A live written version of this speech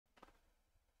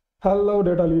Hello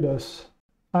data leaders,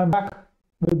 I'm back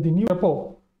with the new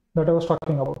repo that I was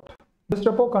talking about. This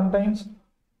repo contains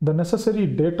the necessary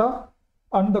data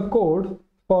and the code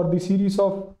for the series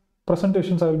of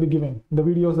presentations I will be giving, the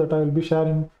videos that I will be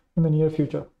sharing in the near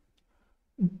future.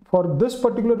 For this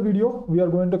particular video, we are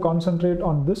going to concentrate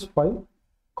on this file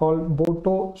called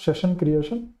Boto session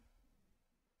creation.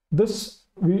 This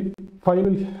file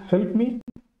will help me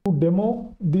to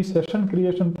demo the session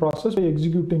creation process by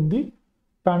executing the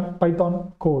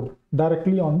Python code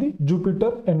directly on the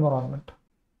Jupyter environment.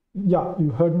 Yeah, you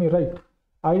heard me right.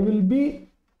 I will be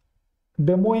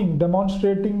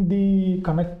demonstrating the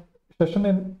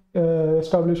session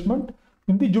establishment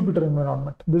in the Jupyter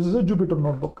environment. This is a Jupyter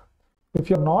notebook.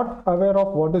 If you're not aware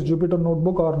of what is Jupyter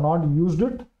notebook or not used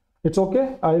it, it's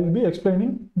okay. I will be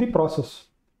explaining the process,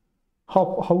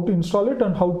 how to install it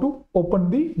and how to open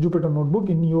the Jupyter notebook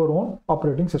in your own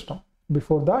operating system.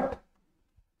 Before that,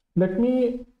 let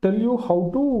me tell you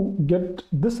how to get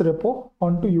this repo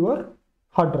onto your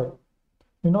hard drive.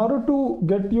 In order to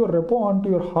get your repo onto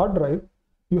your hard drive,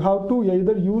 you have to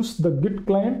either use the Git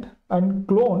client and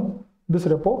clone this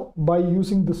repo by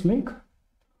using this link,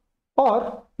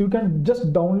 or you can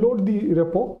just download the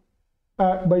repo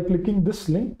by clicking this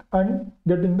link and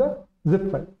getting the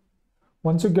zip file.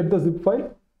 Once you get the zip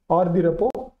file or the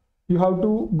repo, you have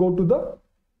to go to the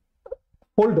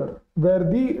folder where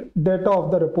the data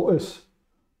of the repo is.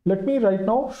 Let me right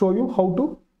now show you how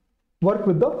to work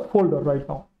with the folder right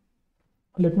now.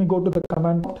 Let me go to the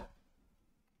command prompt.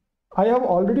 I have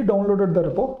already downloaded the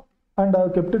repo and I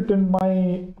have kept it in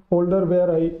my folder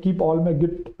where I keep all my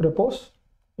Git repos.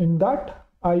 In that,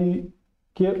 I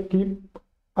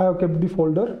have kept the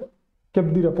folder,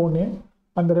 kept the repo name,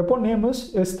 and the repo name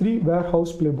is S3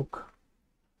 Warehouse Playbook.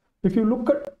 If you look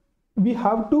at, we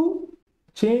have to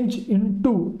change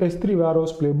into S3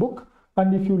 Warehouse Playbook,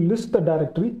 and if you list the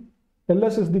directory,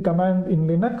 ls is the command in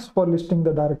Linux for listing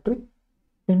the directory.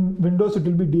 In Windows it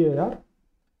will be dir.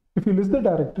 If you list the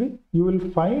directory, you will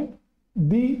find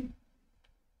the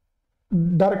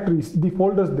directories, the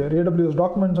folders there, AWS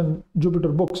documents and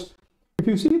Jupyter books. If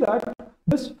you see that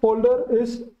this folder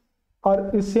is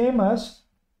same as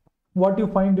what you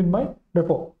find in my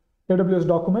repo, AWS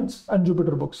documents and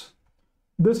Jupyter books.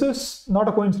 This is not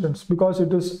a coincidence because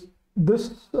it is this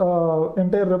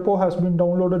entire repo has been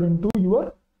downloaded into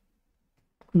your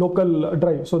local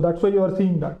drive. So that's why you are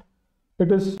seeing that.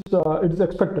 It is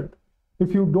expected.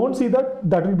 If you don't see that,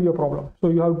 that will be a problem. So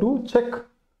you have to check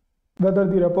whether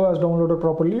the repo has downloaded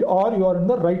properly or you are in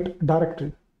the right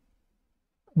directory.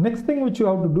 Next thing which you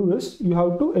have to do is you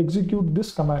have to execute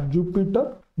this command,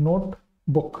 Jupyter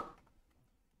Notebook.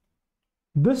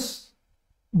 This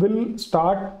will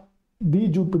start the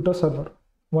Jupyter server.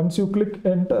 Once you click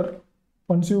enter,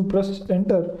 once you press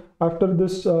enter after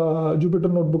this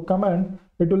Jupyter Notebook command,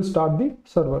 it will start the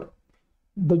server.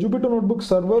 The Jupyter Notebook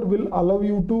server will allow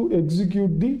you to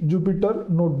execute the Jupyter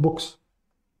notebooks.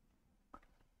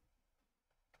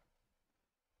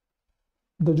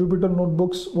 The Jupyter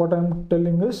notebooks, what I'm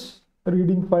telling is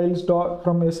reading files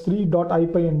from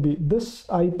s3.ipynb. This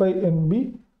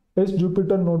ipynb is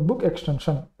Jupyter Notebook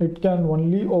extension. It can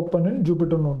only open in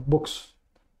Jupyter Notebooks.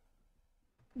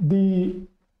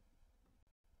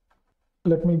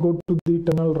 Let me go to the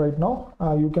terminal right now.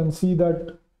 You can see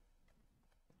that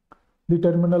the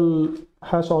terminal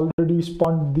has already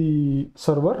spawned the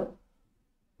server.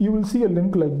 You will see a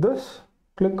link like this.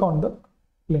 Click on the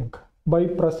link by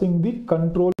pressing the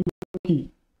control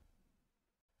key.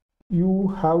 You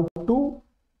have to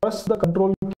press the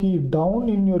control key down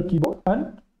in your keyboard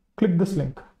and click this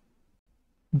link.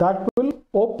 That will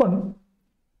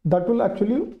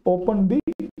actually open the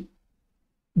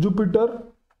Jupyter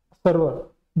server.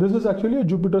 This is actually a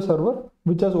Jupyter server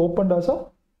which has opened as a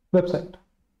website.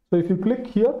 So if you click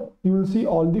here, you will see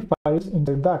all the files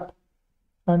inside that.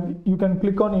 And you can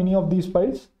click on any of these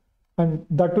files and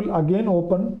that will again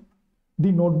open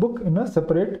the notebook in a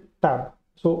separate tab.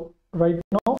 So right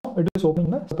now it is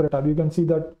opening in a separate tab. You can see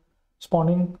that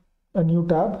spawning a new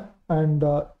tab and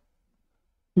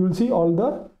you will see all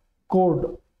the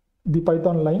code, the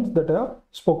Python lines that I have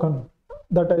spoken,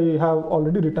 that I have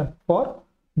already written for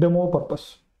demo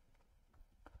purpose.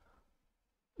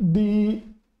 The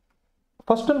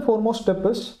first and foremost step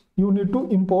is you need to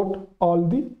import all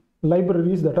the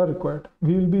libraries that are required.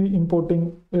 We will be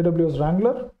importing AWS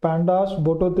Wrangler, Pandas,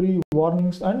 Boto3,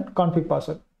 warnings and config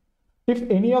parser. If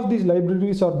any of these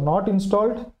libraries are not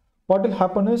installed, what will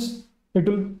happen is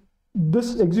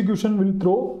this execution will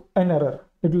throw an error.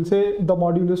 It will say the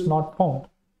module is not found.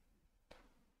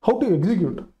 How to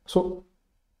execute? So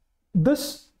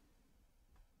this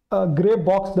gray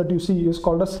box that you see is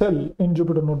called a cell in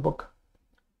Jupyter Notebook.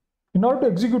 In order to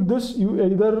execute this, you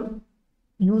either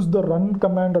use the run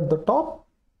command at the top,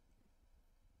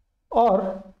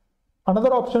 or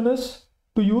another option is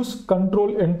to use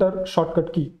Control Enter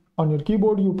shortcut key. On your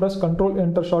keyboard, you press Control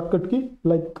Enter shortcut key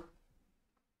like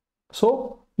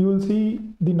so. You will see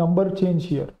the number change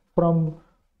here. From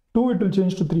 2 it will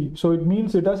change to 3. So it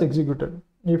means it has executed.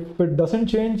 If it doesn't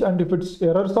change and if it's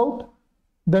errors out,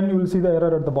 then you will see the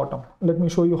error at the bottom. Let me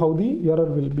show you how the error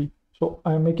will be. So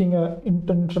I am making an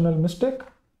intentional mistake.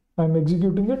 I am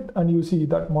executing it and you see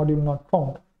that module not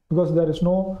found because there is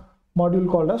no module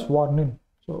called as warning.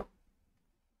 So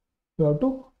you have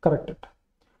to correct it.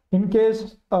 In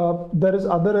case there is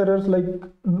other errors like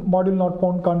module not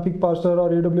found, config parser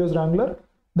or AWS Wrangler,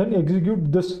 then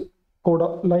execute this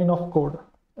code, line of code,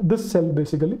 this cell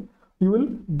basically. You will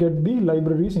get the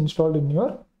libraries installed in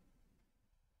your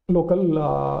local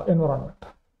environment.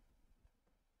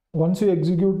 Once you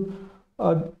execute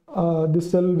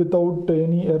this cell without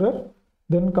any error,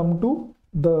 then come to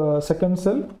the second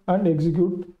cell and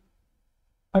execute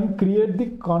and create the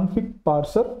config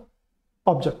parser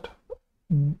object.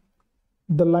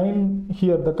 The line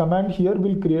here, the command here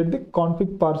will create the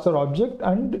config parser object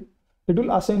and it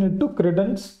will assign it to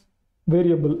credence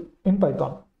variable in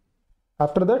Python.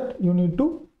 After that, you need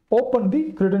to open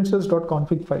the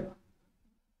credentials.config file.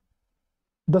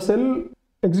 The cell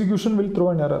execution will throw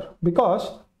an error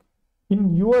because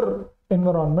in your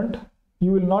environment,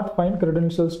 you will not find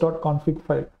credentials.config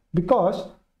file because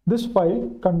this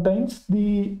file contains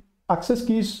the access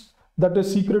keys that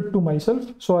is secret to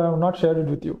myself. So I have not shared it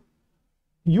with you.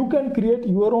 You can create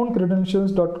your own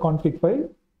credentials.config file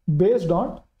based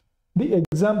on the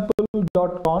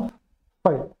example.conf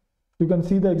file. You can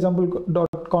see the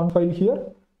example.conf file here.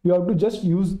 You have to just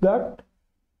use that,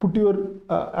 put your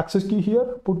access key here,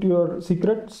 put your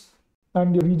secrets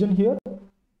and your region here.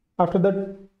 After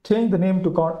that, change the name to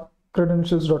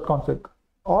credentials.config.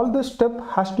 All this step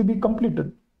has to be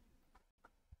completed.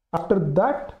 After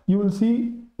that, you will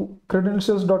see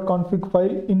credentials.config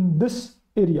file in this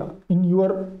area in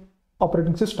your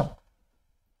operating system.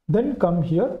 Then come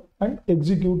here and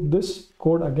execute this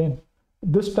code again.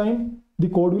 This time the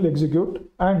code will execute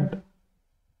and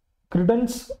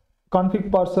credence config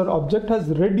parser object has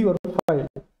read your file.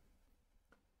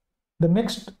 The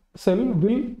next cell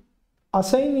will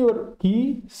assign your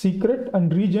key, secret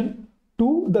and region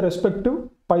to the respective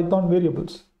Python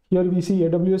variables. Here we see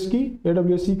AWS key,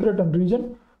 AWS secret and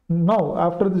region. Now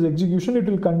after this execution, it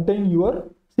will contain your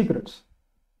secrets.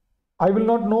 I will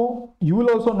not know, you will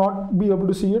also not be able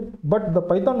to see it, but the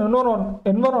Python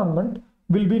environment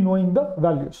will be knowing the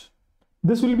values.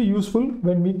 This will be useful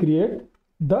when we create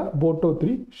the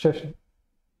Boto3 session.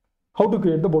 How to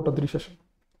create the Boto3 session?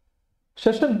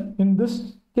 Session in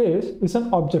this case is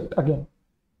an object again.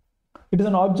 It is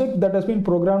an object that has been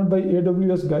programmed by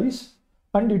AWS guys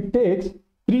and it takes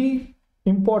 3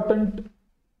 important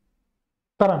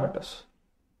parameters.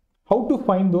 How to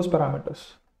find those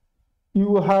parameters?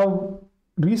 You have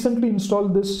recently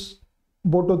installed this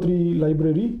Boto3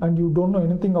 library and you don't know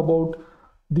anything about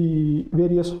the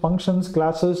various functions,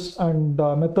 classes and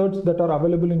methods that are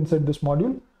available inside this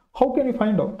module. How can you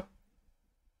find out?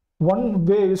 One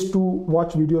way is to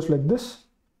watch videos like this.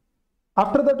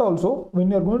 After that also,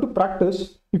 when you are going to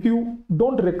practice, if you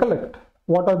don't recollect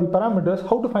what are the parameters,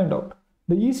 how to find out?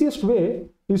 The easiest way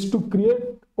is to create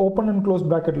open and close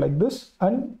bracket like this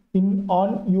and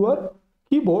on your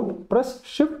keyboard press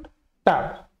Shift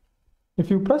Tab. If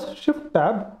you press Shift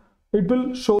Tab, it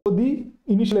will show the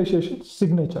initialization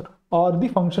signature or the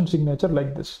function signature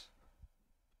like this.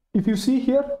 If you see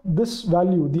here, this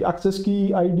value, the access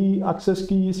key, ID, access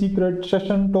key, secret,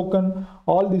 session, token,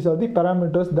 all these are the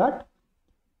parameters that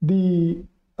the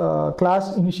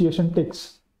class initiation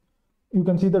takes. You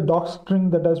can see the doc string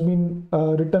that has been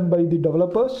written by the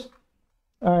developers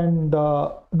and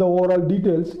the overall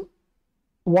details,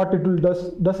 what it will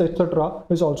does etc.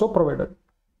 is also provided.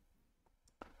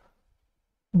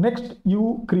 Next,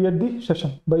 you create the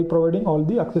session by providing all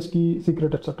the access key,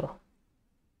 secret, etc.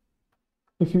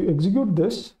 If you execute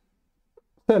this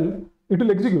cell, it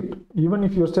will execute. Even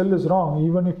if your cell is wrong,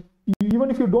 even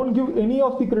if you don't give any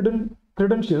of the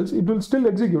credentials, it will still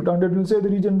execute and it will say the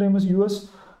region name is US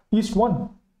East 1.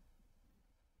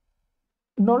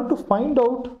 In order to find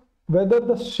out whether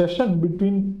the session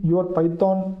between your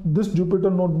Python, this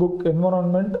Jupyter Notebook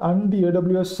environment and the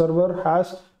AWS server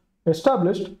has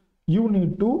established, you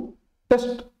need to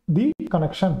test the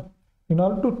connection. In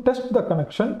order to test the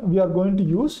connection, we are going to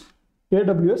use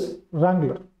AWS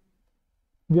Wrangler.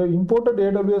 We have imported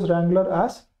AWS Wrangler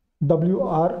as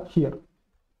WR here.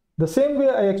 The same way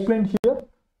I explained here,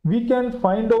 we can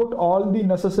find out all the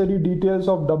necessary details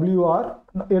of WR,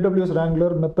 AWS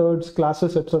Wrangler, methods,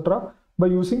 classes, etc. by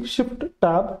using Shift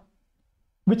Tab,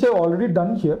 which I've already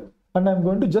done here. And I'm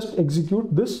going to just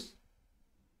execute this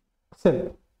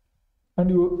cell.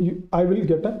 And I will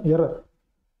get an error.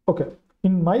 Okay.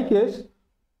 In my case,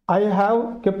 I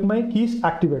have kept my keys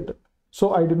activated,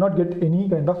 so I did not get any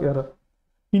kind of error.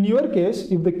 In your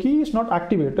case, if the key is not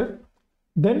activated,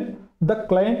 then the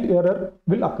client error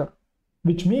will occur,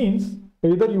 which means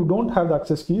either you don't have the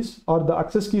access keys, or the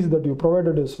access keys that you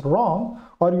provided is wrong,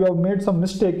 or you have made some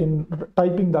mistake in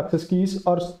typing the access keys,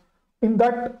 or in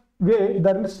that way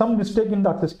there is some mistake in the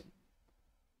access key.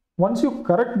 Once you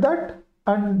correct that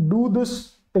and do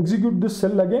this, execute this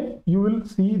cell again, you will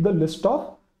see the list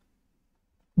of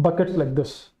buckets like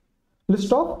this.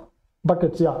 List of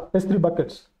buckets, yeah, S3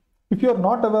 buckets. If you are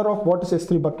not aware of what is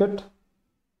S3 bucket,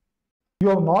 you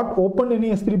have not opened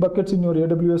any S3 buckets in your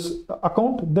AWS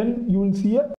account, then you will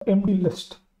see an empty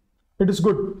list. It is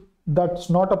good.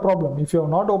 That's not a problem. If you have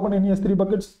not opened any S3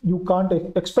 buckets, you can't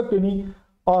expect any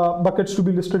buckets to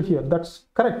be listed here. That's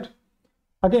correct.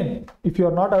 Again, if you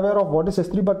are not aware of what is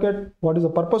S3 bucket, what is the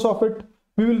purpose of it,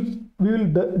 we will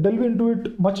delve into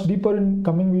it much deeper in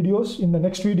coming videos. In the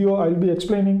next video, I will be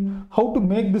explaining how to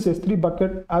make this S3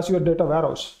 bucket as your data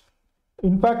warehouse.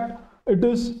 In fact, it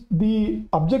is the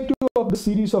objective of the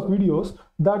series of videos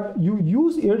that you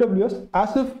use AWS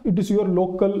as if it is your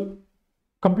local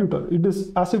computer. It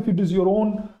is as if it is your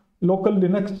own local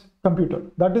Linux computer.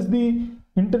 That is the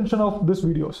intention of this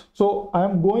videos. So I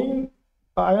am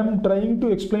trying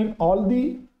to explain all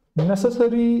the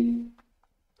necessary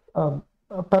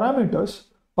parameters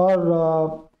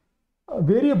or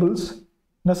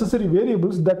necessary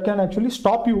variables that can actually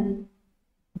stop you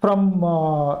from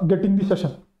getting the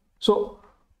session. So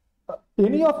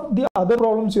any of the other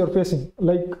problems you are facing,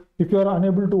 like if you are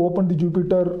unable to open the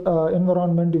Jupyter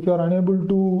environment, if you are unable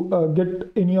to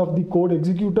get any of the code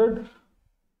executed,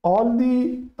 all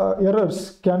the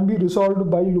errors can be resolved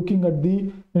by looking at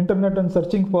the internet and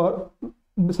searching for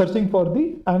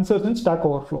the answers in Stack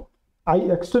Overflow. I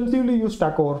extensively use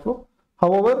Stack Overflow.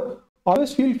 However,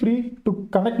 always feel free to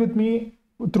connect with me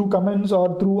through comments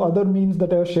or through other means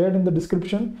that I have shared in the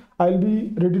description. I'll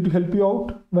be ready to help you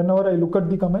out whenever I look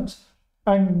at the comments.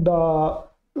 And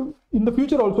in the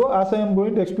future also, as I am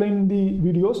going to explain in the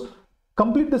videos,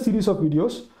 complete the series of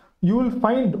videos, you will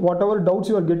find whatever doubts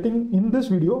you are getting in this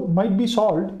video might be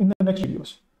solved in the next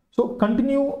videos. So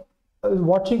continue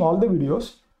watching all the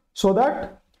videos so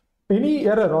that any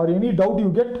error or any doubt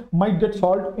you get might get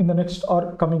solved in the next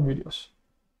or coming videos.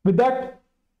 With that,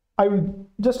 I would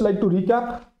just like to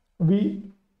recap. We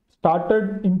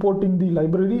started importing the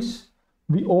libraries.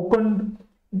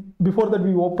 Before that,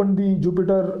 we opened the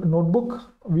Jupyter Notebook.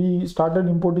 We started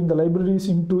importing the libraries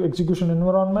into execution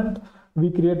environment.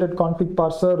 We created config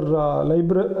parser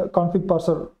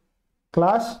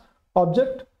class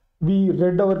object. We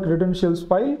read our credentials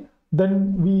file.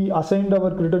 Then we assigned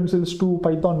our credentials to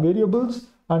Python variables,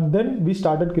 and then we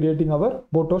started creating our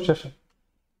Boto session.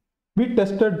 We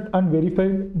tested and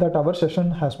verified that our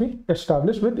session has been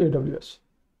established with AWS.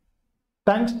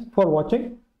 Thanks for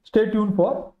watching. Stay tuned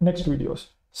for next videos.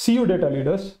 See you, data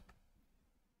leaders.